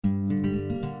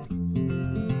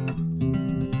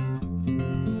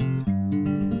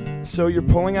So you're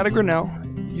pulling out of Grinnell,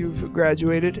 you've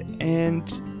graduated,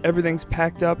 and everything's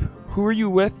packed up. Who are you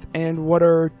with, and what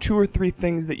are 2 or 3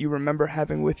 things that you remember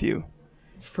having with you?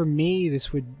 For me,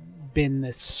 this would have been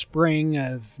the spring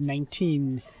of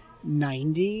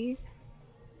 1990,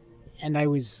 and I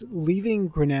was leaving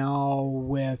Grinnell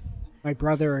with my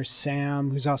brother Sam,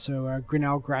 who's also a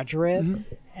Grinnell graduate,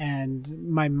 and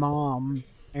my mom.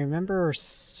 I remember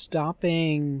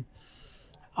stopping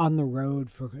on the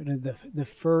road for the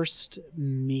first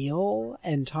meal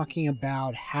and talking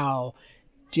about how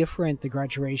different the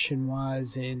graduation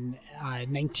was in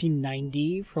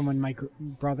 1990 from when my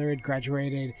brother had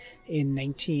graduated in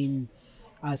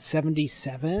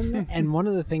 1977. And one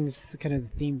of the things, kind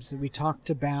of the themes that we talked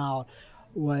about,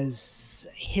 was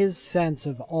his sense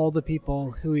of all the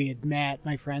people who he had met,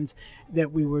 my friends, that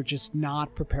we were just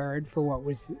not prepared for what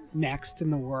was next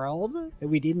in the world, that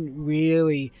we didn't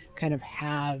really kind of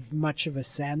have much of a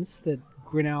sense that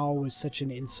Grinnell was such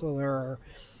an insular,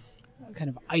 kind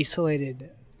of isolated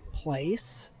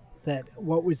place, that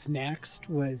what was next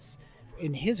was,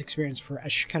 in his experience, for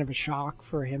kind of a shock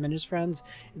for him and his friends.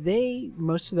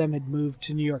 Most of them had moved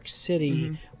to New York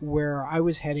City, where I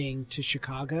was heading to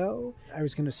Chicago. I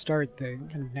was going to start the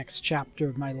kind of next chapter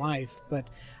of my life, but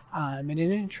in an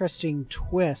interesting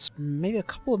twist, maybe a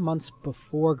couple of months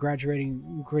before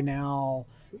graduating Grinnell,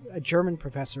 a German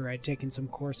professor I'd taken some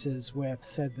courses with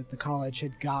said that the college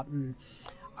had gotten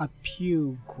a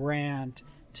Pew grant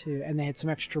and they had some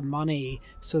extra money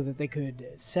so that they could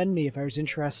send me, if I was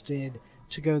interested,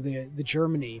 to go to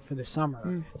Germany for the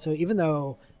summer. So even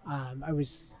though I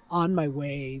was on my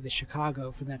way to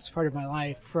Chicago for the next part of my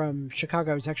life, from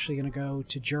Chicago I was actually going to go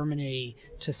to Germany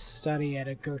to study at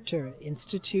a Goethe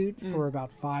Institute for about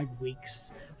 5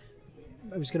 weeks.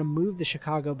 I was going to move to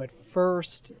Chicago, but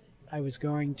first I was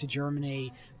going to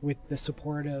Germany with the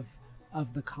support of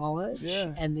the college.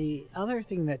 And the other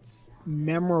thing that's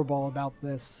memorable about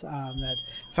this, that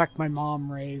in fact my mom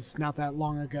raised not that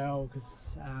long ago,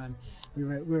 because we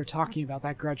were talking about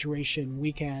that graduation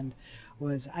weekend,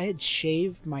 was I had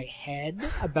shaved my head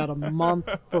about a month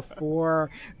before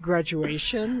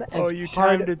graduation. You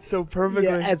timed it so perfectly.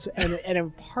 Yeah,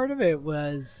 and part of it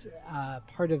was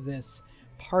part of this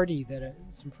party that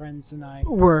some friends and I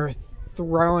were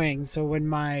throwing. So when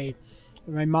my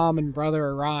mom and brother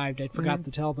arrived, I forgot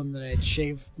to tell them that I had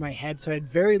shaved my head, so I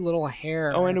had very little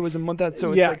hair. Oh, and it was a month out,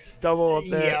 so it's like stubble up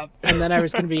there. Yeah, and then I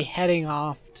was going to be heading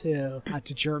off to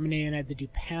Germany, and I had to do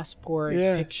passport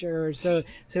pictures. So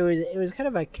it was kind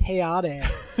of a chaotic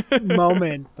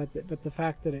moment, but the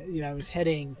fact that I was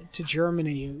heading to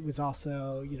Germany was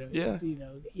also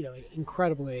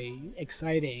incredibly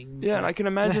exciting. Yeah, and I can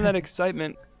imagine that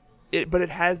excitement. But it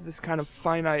has this kind of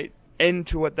finite end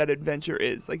to what that adventure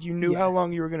is. Like, you knew how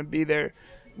long you were going to be there.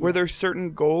 Were there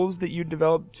certain goals that you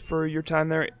developed for your time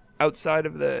there outside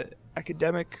of the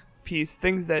academic piece,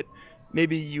 things that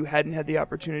maybe you hadn't had the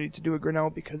opportunity to do at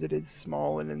Grinnell because it is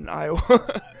small and in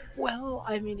Iowa? Well,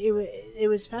 I mean, it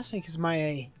was fascinating because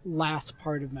my last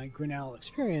part of my Grinnell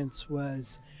experience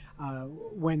was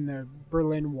when the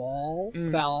Berlin Wall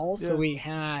fell. So we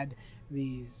had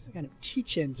these kind of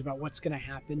teach-ins about what's going to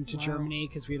happen to Germany,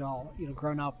 because we'd all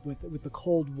grown up with the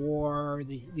Cold War,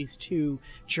 these two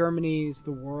Germanys.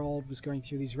 The world was going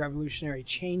through these revolutionary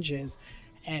changes,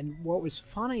 and what was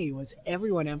funny was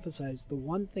everyone emphasized the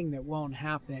one thing that won't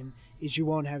happen is you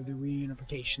won't have the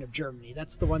reunification of Germany.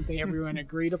 That's the one thing everyone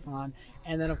agreed upon.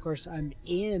 And then of course I'm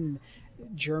in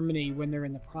Germany when they're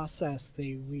in the process.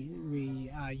 They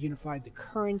unified the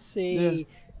currency.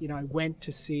 I went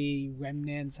to see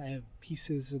remnants. I have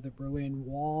pieces of the Berlin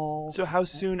Wall. So how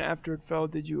soon after it fell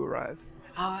did you arrive?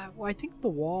 Well, I think the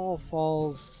wall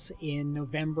falls in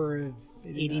November of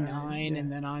 89,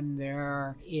 and then I'm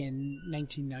there in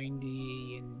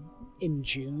 1990 in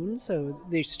June. So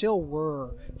there still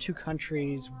were two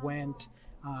countries went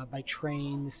by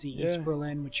train to see East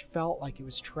Berlin, which felt like it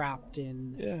was trapped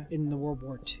in the World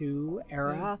War II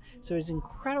era. So it was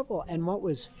incredible. And what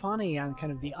was funny on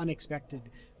kind of the unexpected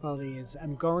quality is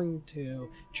I'm going to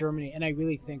Germany, and I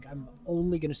really think I'm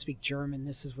only going to speak German.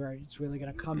 This is where it's really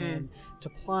going to come in to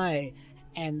play.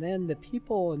 And then the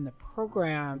people in the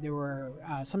program, there were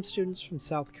some students from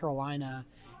South Carolina,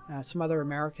 some other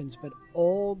Americans, but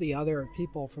all the other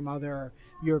people from other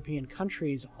European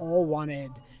countries all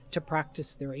wanted to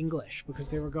practice their English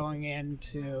because they were going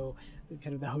into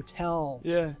kind of the hotel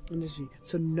industry.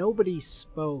 So nobody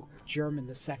spoke German.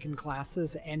 The second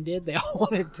classes ended. They all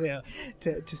wanted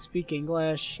to speak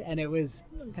English, and it was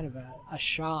kind of a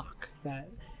shock that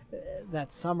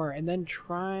that summer, and then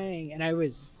trying. And I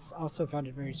was also found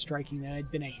it very striking that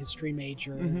I'd been a history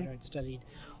major, and I'd studied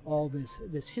all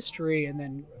this history, and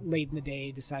then late in the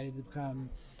day decided to become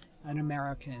an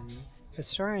American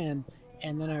historian.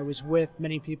 And then I was with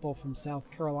many people from South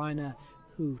Carolina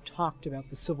who talked about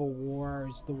the Civil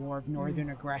Wars, the War of Northern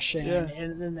Aggression,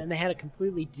 and they had a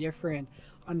completely different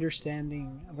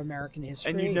understanding of American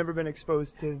history. And you'd never been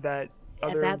exposed to that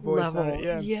other at that voice level. on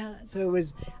it. Yeah. So it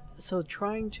was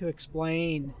trying to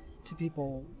explain to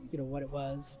people, what it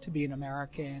was to be an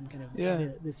American. Kind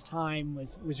of this time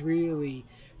was really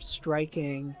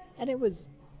striking, and it was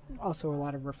also a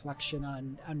lot of reflection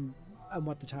on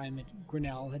what the time at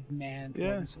Grinnell had meant.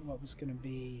 What was going to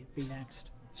be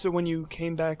next. So when you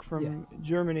came back from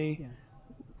Germany,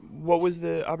 what was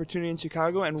the opportunity in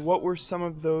Chicago, and what were some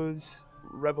of those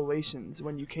revelations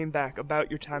when you came back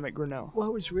about your time at Grinnell? Well,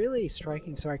 it was really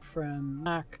striking. So from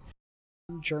back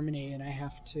Germany, and I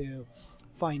have to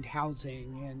find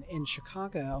housing in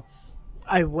Chicago.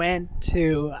 I went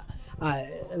to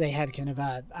they had kind of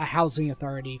a housing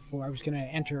authority I was going to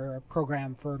enter a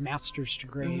program for a master's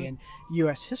degree in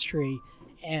U.S. history,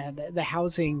 and the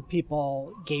housing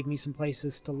people gave me some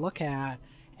places to look at.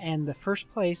 And the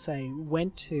first place I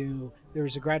went to, there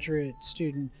was a graduate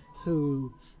student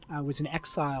who was in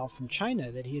exile from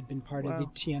China, that he had been part of the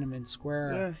Tiananmen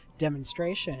Square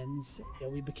demonstrations.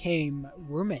 We became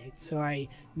roommates. So I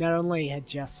not only had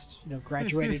just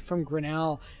graduated from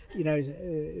Grinnell, I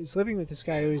was living with this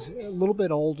guy who was a little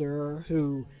bit older,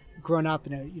 who grown up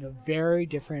in a very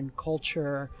different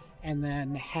culture, and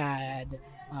then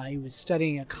he was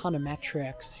studying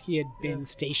econometrics. He had been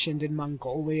stationed in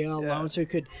Mongolia alone, so he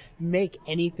could make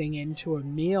anything into a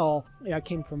meal. I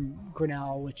came from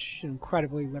Grinnell, which is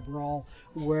incredibly liberal,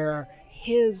 where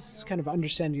his kind of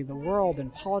understanding of the world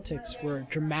and politics were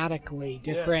dramatically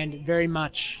different. Very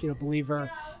much, believer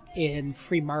in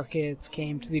free markets,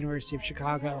 came to the University of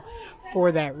Chicago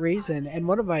for that reason. And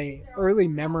one of my early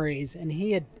memories, and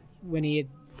when he had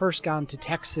first gone to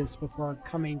Texas before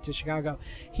coming to Chicago,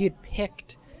 he had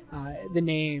picked the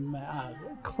name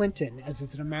Clinton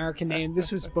as an American name.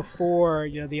 This was before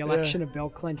the election of Bill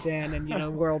Clinton, and the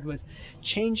world was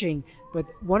changing. But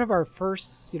one of our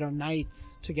first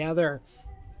nights together,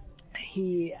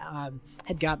 he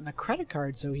had gotten a credit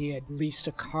card, so he had leased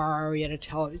a car, he had a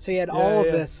television, so he had all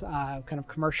of this kind of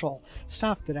commercial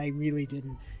stuff that I really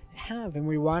didn't have. And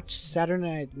we watched Saturday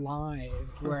Night Live,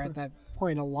 where at that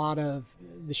point a lot of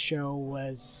the show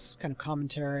was kind of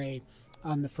commentary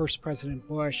on the first President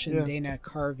Bush, and Dana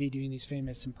Carvey doing these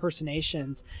famous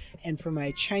impersonations. And for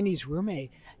my Chinese roommate,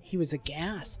 he was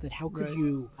aghast that how could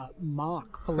you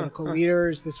mock political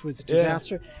leaders? This was a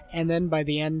disaster. And then by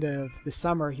the end of the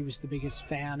summer, he was the biggest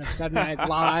fan of Saturday Night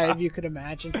Live you could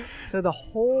imagine. So the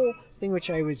whole thing, which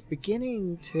I was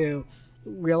beginning to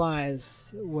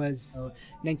realize was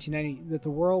 1990, that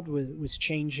the world was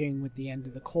changing with the end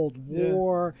of the Cold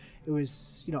War. It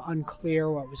was unclear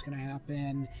what was going to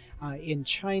happen in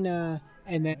China,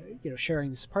 and then sharing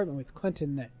this apartment with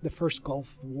Clinton, that the first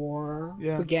Gulf War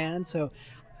began. So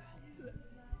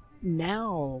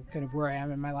now, kind of where I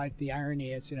am in my life, the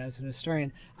irony is, as an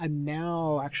historian, I'm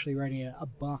now actually writing a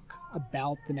book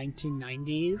about the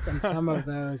 1990s and some of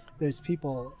those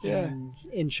people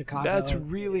in Chicago. That's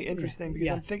really interesting, because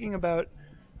I'm thinking about,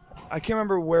 I can't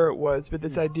remember where it was, but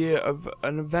this idea of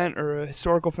an event or a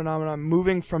historical phenomenon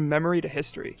moving from memory to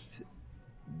history.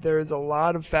 There's a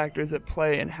lot of factors at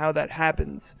play in how that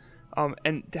happens.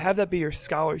 And to have that be your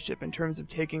scholarship in terms of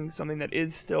taking something that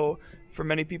is still, for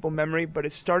many people, memory, but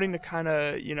is starting to kind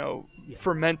of,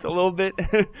 ferment a little bit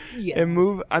and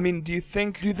move. I mean, do you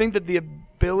think that the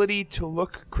ability to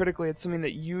look critically at something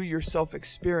that you yourself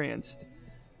experienced,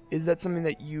 is that something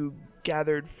that you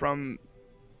gathered from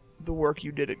the work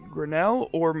you did at Grinnell,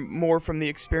 or more from the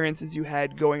experiences you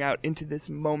had going out into this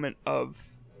moment of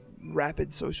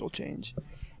rapid social change?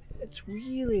 It's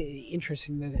really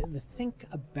interesting to think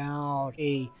about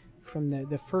from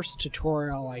the first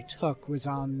tutorial I took was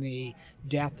on the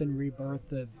death and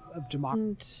rebirth of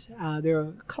democracy. There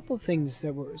are a couple of things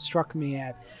that struck me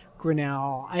at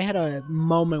Grinnell. I had a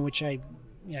moment which I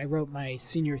wrote my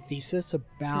senior thesis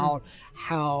about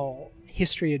how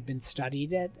history had been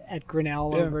studied at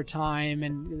Grinnell over time,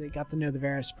 and they got to know the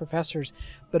various professors.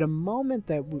 But a moment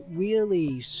that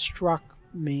really struck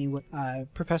me, a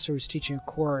professor was teaching a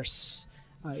course.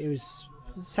 It was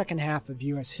the second half of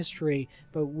U.S. history,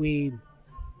 but we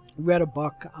read a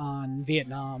book on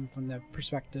Vietnam from the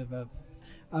perspective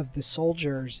of the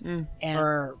soldiers.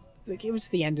 And it was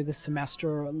the end of the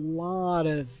semester. A lot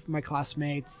of my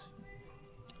classmates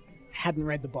hadn't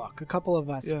read the book. A couple of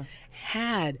us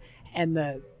had, and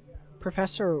the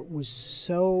professor was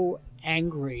so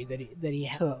angry that he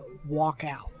had to walk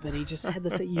out, that he just had to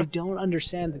say, you don't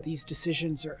understand that these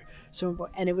decisions are so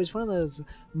important. And it was one of those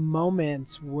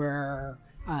moments where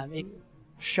it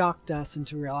shocked us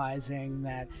into realizing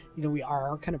that, you know, we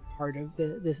are kind of part of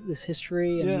this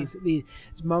history and these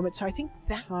moments. So I think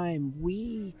that time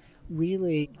we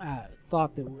really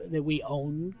thought that we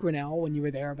owned Grinnell when you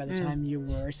were there by the time you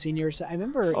were a senior. So I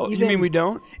remember. Oh, you mean we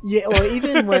don't? Yeah, or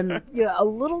even when, you know, a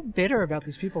little bitter about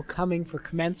these people coming for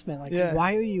commencement, like,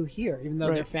 why are you here? Even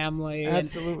though they're family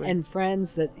and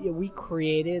friends that, you know, we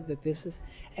created, that this is.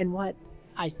 And what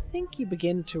I think you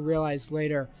begin to realize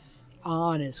later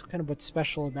on is kind of what's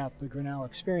special about the Grinnell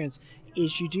experience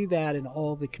is you do that in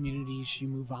all the communities you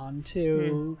move on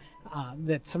to.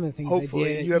 That some of the things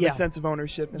hopefully I did, you have a sense of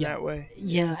ownership in that way.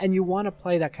 Yeah, and you want to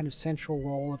play that kind of central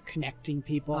role of connecting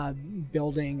people,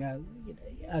 building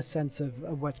a sense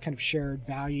of what kind of shared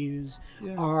values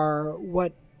are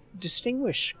what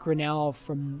distinguish Grinnell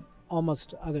from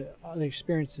almost other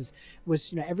experiences.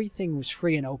 Was, you know, everything was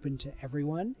free and open to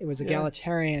everyone. It was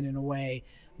egalitarian in a way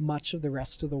much of the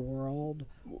rest of the world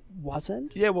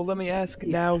wasn't. Yeah, well, let me ask,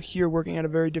 now here working at a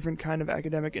very different kind of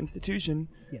academic institution,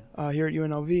 here at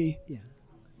UNLV,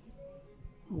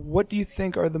 what do you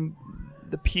think are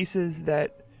the pieces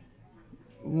that,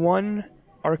 one,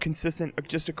 are consistent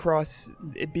just across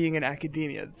it being in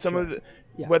academia? Some of the,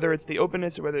 whether it's the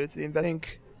openness or whether it's the investing,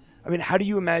 I mean, how do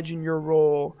you imagine your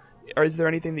role, or is there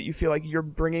anything that you feel like you're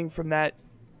bringing from that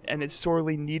and is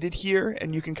sorely needed here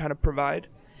and you can kind of provide?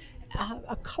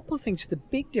 A couple of things. The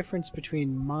big difference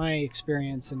between my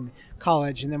experience in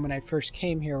college and then when I first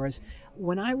came here was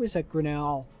when I was at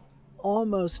Grinnell,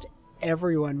 almost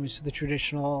everyone was the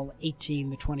traditional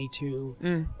 18 to 22.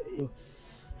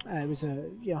 It was a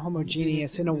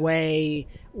homogeneous in a way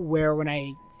where when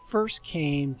I first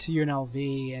came to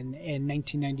UNLV in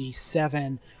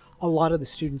 1997, a lot of the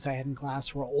students I had in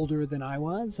class were older than I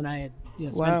was, and I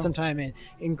had spent some time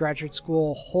in graduate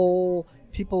school.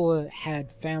 People had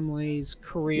families,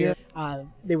 career.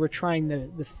 They were trying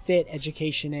to fit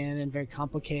education in very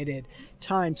complicated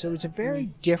time. So it was a very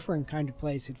different kind of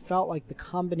place. It felt like the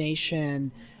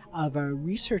combination of a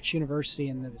research university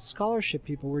and the scholarship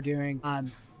people were doing,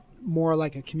 more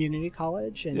like a community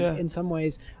college. And in some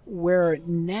ways, where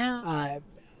now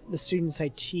the students I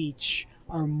teach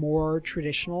are more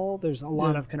traditional. There's a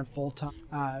lot of kind of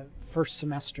full-time first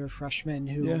semester freshmen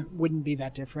who wouldn't be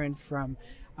that different from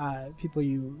people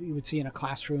you would see in a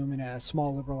classroom in a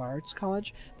small liberal arts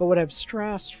college. But what I've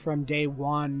stressed from day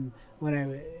one when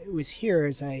I was here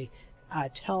is I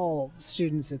tell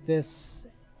students that this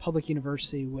public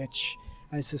university, which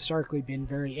has historically been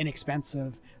very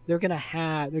inexpensive, they're going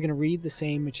to read the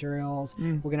same materials.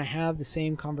 We're going to have the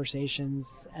same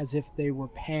conversations as if they were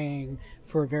paying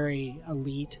for a very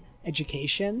elite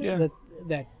education.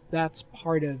 That's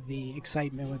part of the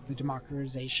excitement with the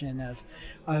democratization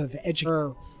of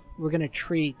education. We're going to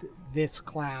treat this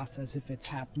class as if it's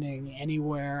happening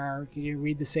anywhere. You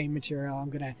read the same material. I'm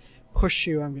going to push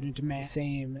you. I'm going to demand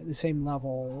the same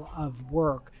level of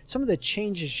work. Some of the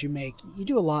changes you make, you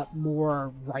do a lot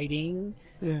more writing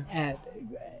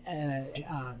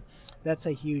that's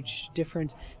a huge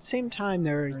difference. Same time,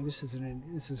 this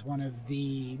is one of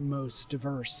the most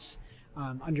diverse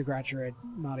undergraduate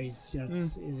bodies.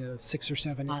 It's 6 or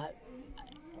 7.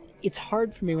 It's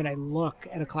hard for me when I look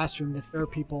at a classroom that there are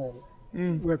people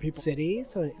where people city.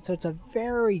 So it's a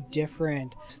very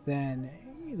different than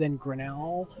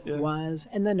Grinnell was.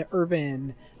 And then the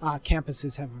urban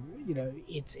campuses have,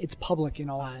 it's public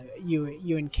and all.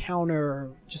 You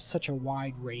encounter just such a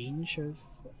wide range of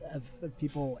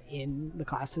people in the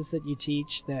classes that you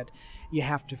teach that you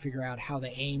have to figure out how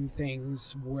they aim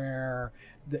things where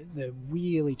the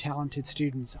really talented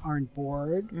students aren't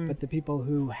bored, but the people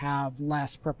who have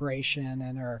less preparation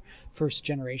and are first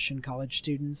generation college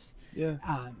students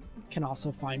can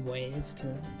also find ways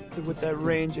to. So with that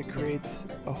range, it creates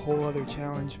a whole other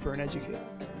challenge for an educator.